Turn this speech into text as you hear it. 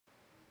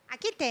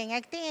Aqui tem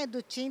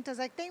Edu Tintas,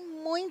 aqui tem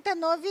muita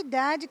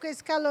novidade com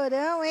esse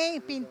calorão, hein?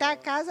 Pintar a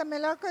casa é a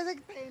melhor coisa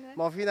que tem, né?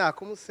 Malvina,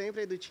 como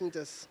sempre, a Edu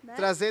Tintas Né?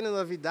 trazendo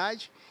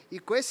novidade. E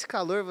com esse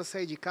calor, você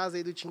sair de casa,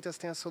 a Edu Tintas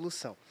tem a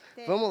solução.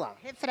 Tem. Vamos lá.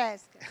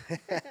 Refresca.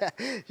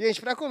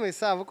 Gente, para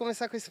começar, vou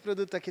começar com esse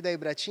produto aqui da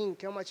Ibratim,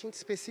 que é uma tinta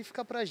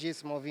específica para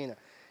gesso, Malvina.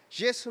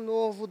 Gesso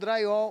novo,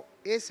 drywall,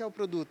 esse é o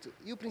produto.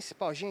 E o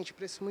principal, gente,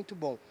 preço muito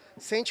bom, R$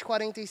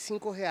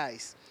 145.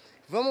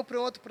 Vamos para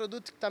um outro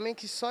produto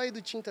que só a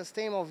Edu Tintas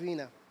tem,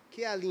 Malvina,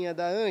 que é a linha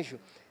da Anjo.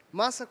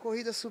 Massa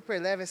corrida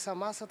super leve, essa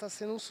massa está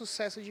sendo um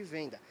sucesso de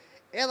venda.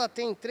 Ela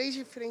tem 3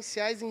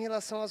 diferenciais em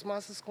relação às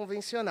massas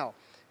convencional.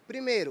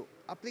 Primeiro,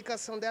 a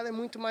aplicação dela é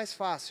muito mais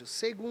fácil.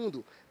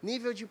 Segundo,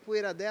 nível de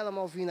poeira dela,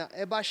 Malvina,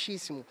 é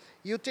baixíssimo.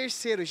 E o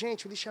terceiro,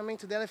 gente, o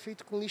lixamento dela é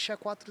feito com lixa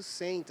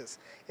 400.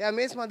 É a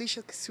mesma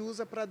lixa que se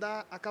usa para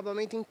dar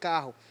acabamento em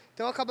carro.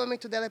 Então o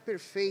acabamento dela é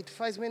perfeito,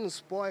 faz menos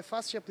pó, é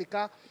fácil de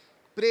aplicar.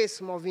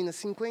 Preço, Malvina, R$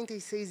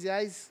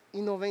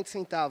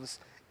 56,90.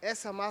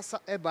 Essa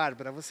massa é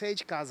bárbara. Você aí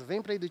de casa,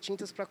 vem para Edu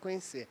Tintas para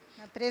conhecer.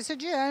 É preço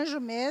de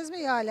Anjo mesmo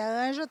e olha,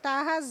 Anjo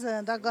tá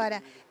arrasando.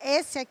 Agora,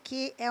 esse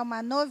aqui é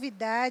uma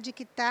novidade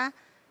que tá...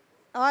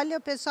 Olha,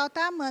 o pessoal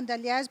tá amando.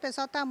 Aliás, o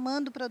pessoal tá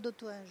amando o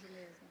produto Anjo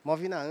mesmo.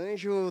 Malvina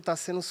Anjo está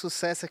sendo um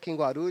sucesso aqui em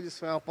Guarulhos,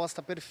 foi uma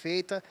aposta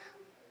perfeita.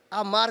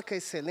 A marca é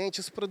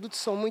excelente, os produtos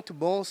são muito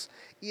bons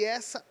e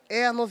essa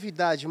é a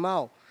novidade,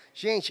 Mal.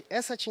 Gente,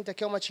 essa tinta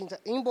aqui é uma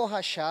tinta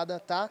emborrachada,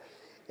 tá?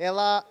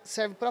 Ela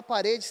serve para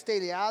paredes,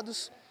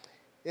 telhados.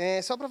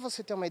 Só para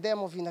você ter uma ideia,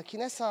 Malvina, aqui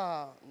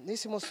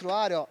nesse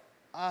mostruário, ó,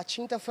 a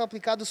tinta foi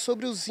aplicada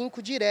sobre o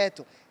zinco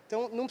direto.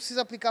 Então não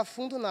precisa aplicar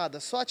fundo nada,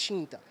 só a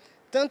tinta.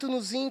 Tanto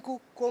no zinco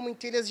como em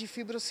telhas de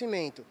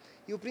fibrocimento.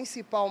 E o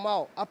principal,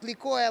 Mal,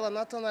 aplicou ela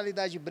na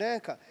tonalidade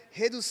branca,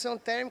 redução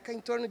térmica em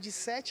torno de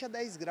 7 a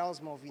 10 graus,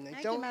 Malvina.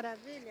 Então, Ai, que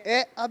maravilha.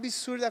 é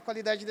absurda a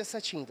qualidade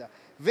dessa tinta.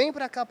 Vem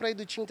para cá para a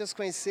Edu Tintas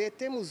conhecer,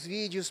 temos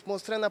vídeos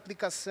mostrando a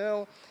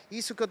aplicação,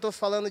 isso que eu estou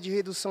falando de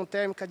redução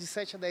térmica de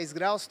 7 a 10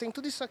 graus, tem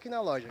tudo isso aqui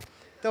na loja.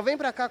 Então vem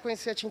para cá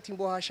conhecer a tinta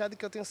emborrachada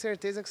que eu tenho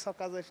certeza que sua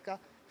casa vai ficar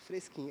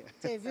fresquinha.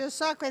 Você viu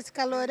só com esse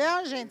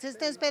calorão, gente? Vocês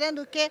estão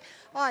esperando o quê?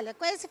 Olha,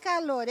 com esse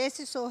calor,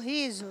 esse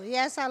sorriso e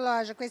essa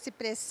loja com esse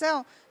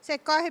pressão, você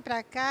corre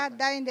para cá,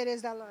 dá o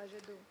endereço da loja,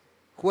 Edu.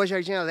 Rua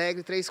Jardim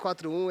Alegre,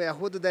 341, é a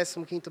rua do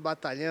 15º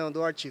Batalhão,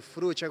 do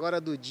Hortifruti,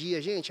 agora do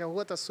dia. Gente, a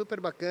rua tá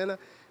super bacana,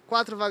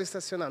 4 vagas de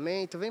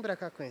estacionamento, vem pra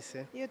cá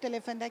conhecer. E o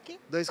telefone daqui?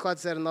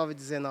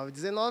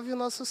 2409-1919 e o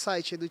nosso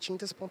site,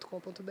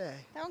 edutintas.com.br.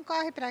 Então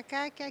corre para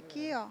cá, que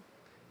aqui, ó.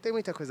 Tem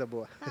muita coisa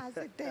boa. Ah,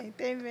 você tem,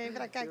 vem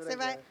para cá que você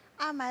vai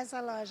amar essa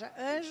loja.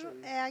 Anjo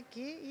é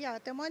aqui e ó,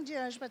 tem um monte de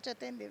anjo para te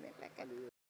atender, vem para cá.